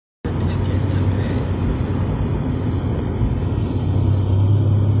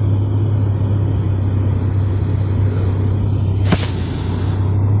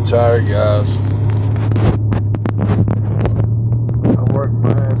tired, guys. I worked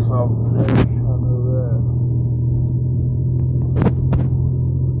my ass off today. I know that.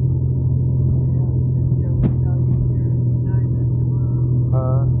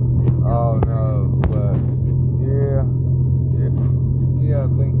 Huh? Oh no, but yeah, I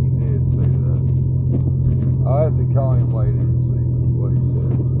think he did say that. I'll have to call him later and see what he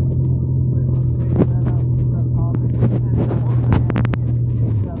said.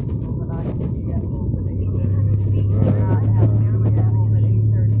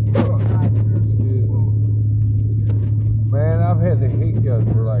 Man, I've had the hiccups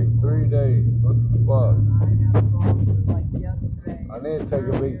for like 3 days. What the fuck? I need to take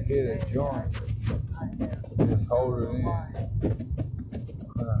a big hit of joint. Just hold it in.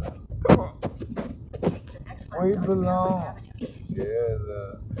 We belong. Yeah,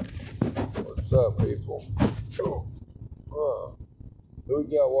 what's up, people? Who we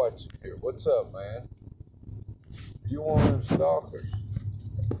got watching here? What's up, man? You one of them stalkers?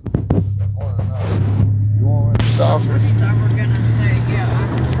 I want to know. You one of them stalkers? We're gonna say, yeah,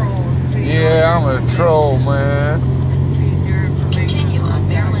 I'm a troll. Yeah, I'm a troll, man. Continue on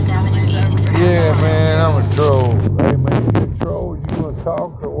Maryland Avenue East. Yeah, man, I'm a troll. Hey, man, you a troll? You want to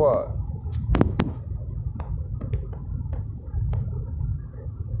talk or what?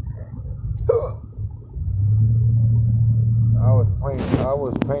 I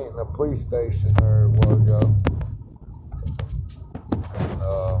was painting a police station there a while ago.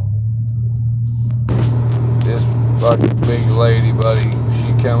 This fucking big lady, buddy,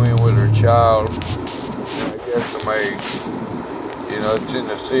 she come in with her child. I guess some age. You know, it's in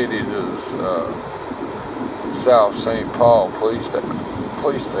the cities of South St. Paul police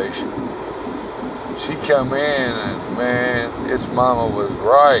station. She come in and, man, its mama was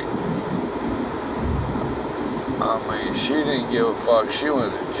right. I mean, she didn't give a fuck she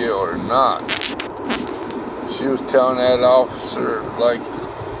went to jail or not. She was telling that officer like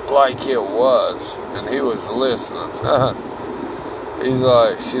it was, and he was listening. She's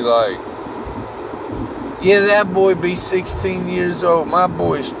like, yeah, that boy be 16 years old. My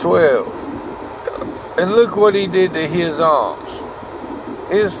boy's 12. And look what he did to his arms.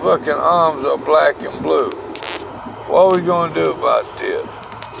 His fucking arms are black and blue. What are we gonna do about this?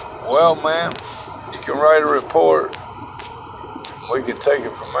 Well, man, you can write a report. We can take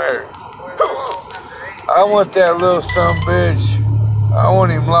it from there. I want that little son of a bitch. I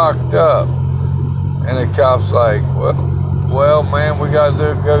want him locked up. And the cop's like, well, man, we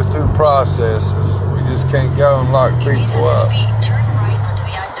gotta go through processes. We just can't go and lock people up. Turn right onto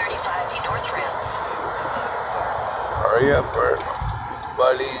the I-35 North Rim. Hurry up, Bert.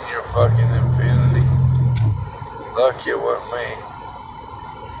 Buddy, in your fucking Infinity. Lucky it wasn't me.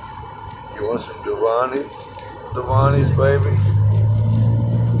 You want some Devani's, baby?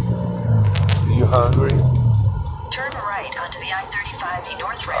 You hungry? Turn right onto the I-35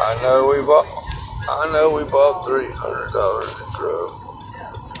 North Rim. I know we bought $300 in drugs.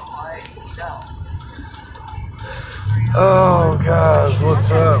 Oh, guys,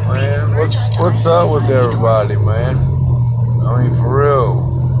 what's up, man? What's up with everybody, man? I mean, for real.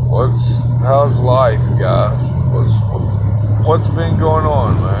 How's life, guys? What's been going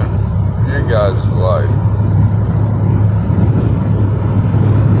on, man? Your guys' life.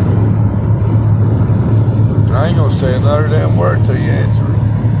 I ain't gonna say another damn word till you answer it.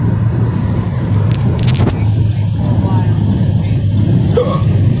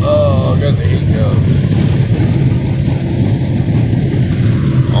 Oh, I got the hiccups.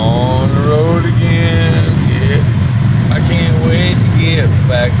 On the road again, yeah. I can't wait to get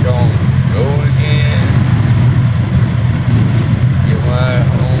back on the road again. Get my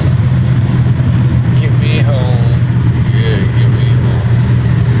home. Get me home. Yeah, get me home.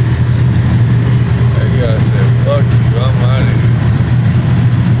 That guy said, fuck you, I'm out of here.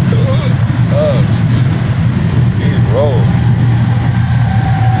 Oh, excuse me. He's rolling.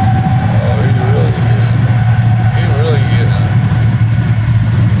 Oh, he's really good. He's really good.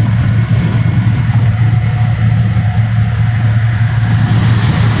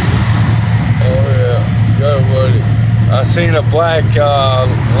 Oh, yeah. Go, buddy. I seen a black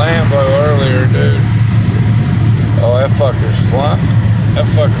Lambo earlier, dude. Oh, that fucker's flying. That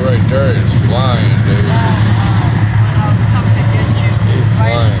fucker right there is flying, dude. When I was coming to get you,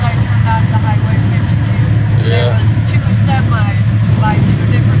 right as I turned onto Highway 52, there was two semis by two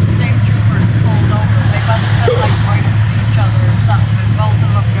different state troopers pulled over. They must have been like racing each other or something, and both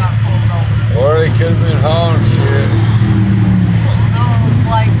of them got pulled over. Or they could have been hauling shit. No, it was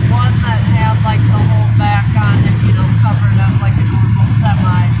like one that had like the whole back on it, you know, covered up like a normal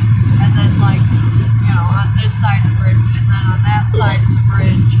semi, and then like, you know, on this side of the bridge, and then on that side of the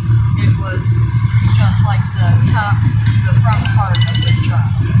bridge,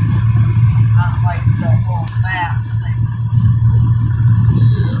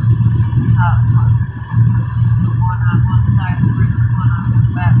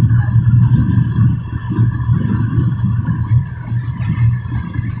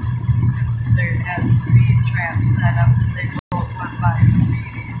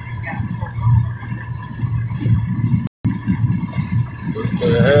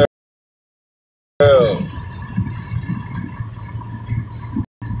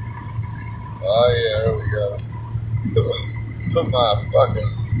 Oh yeah, there we go. Put my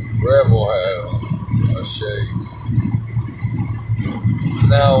fucking rebel hat on. My shades.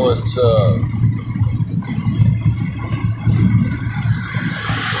 Now what's up?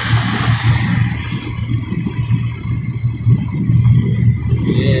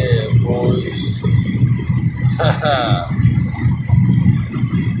 Yeah, boys. Haha.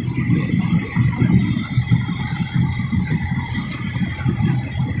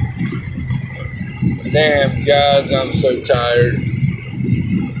 Damn, guys, I'm so tired.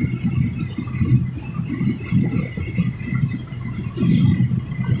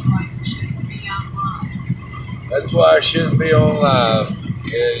 That's why I shouldn't be on live.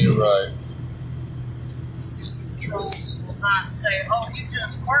 Yeah, you're right. Stupid trolls will not say, oh, you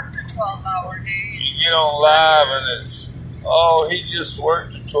just worked a 12-hour day. You get on live and it's, oh, he just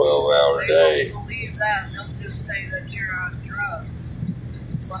worked a 12-hour day. They won't believe that. They'll just say that you're on drugs.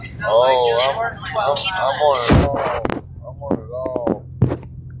 It's like, no, Oh, I just worked 12 hours. I'm on it all. I'm on it all.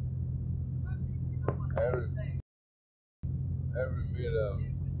 Every bit of it.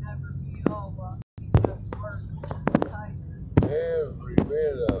 It would never be, oh, well, you just worked tight. Every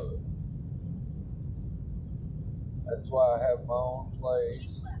bit of it. That's why I have my own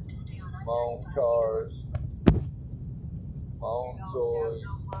place, my own cars, my own toys.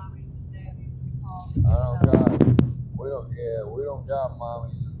 We don't got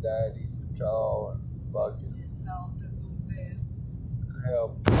mommies and daddies to call and fucking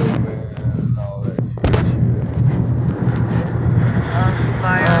help move in and all that shit.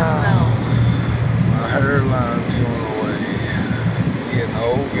 By ourselves. My hairline's going away. Getting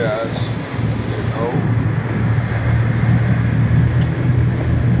old, guys. Getting old.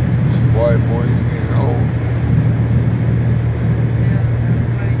 These white boys are getting old.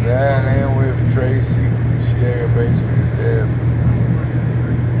 That and with Tracy. She aggravates me to death.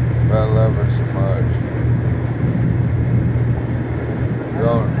 But I love her so much.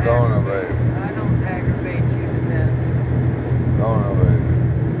 Don't baby. I don't aggravate you to death. Don't, baby.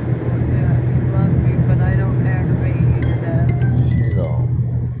 Yeah, you love me, but I don't aggravate you to death. She don't.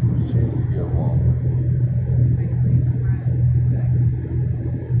 She's a good woman.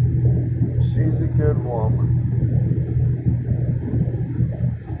 She's a good woman.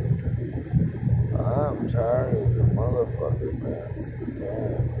 I'm tired as a motherfucker, man.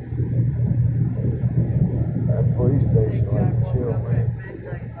 Damn. That police station like killed me.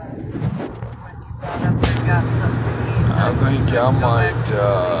 I think I might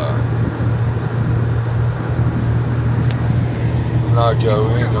not go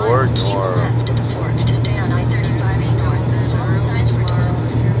into work tomorrow. Left at the fork to stay on I-35 north. All the signs were dark.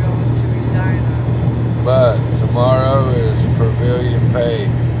 But tomorrow is Pavilion Pay.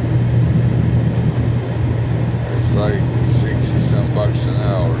 It's like 60-some bucks an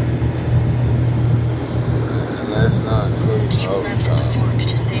hour. And that's not including Keep left at the overtime. fork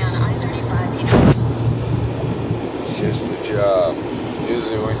to stay on I-35 north. It's just a job.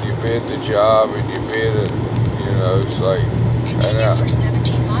 Usually when you bid the job and you bid it, you know, it's like, Continue for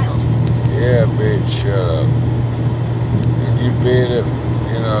 17 miles. yeah, bitch, shut up. And you bid it,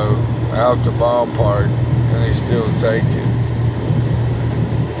 you know, out the ballpark, and they still take it.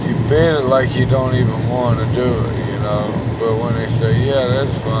 You bid it like you don't even want to do it, you know. But when they say, yeah,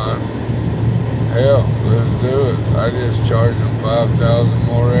 that's fine, hell, let's do it. I just charge them $5,000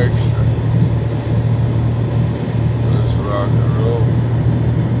 more extra. Let's rock and roll.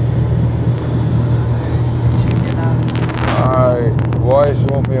 Alright, wife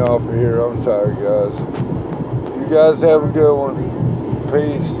want me off of here. I'm tired, guys. You guys have a good one.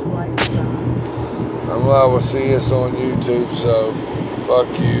 Peace. I'm liable to see us on YouTube, so fuck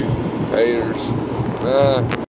you, haters.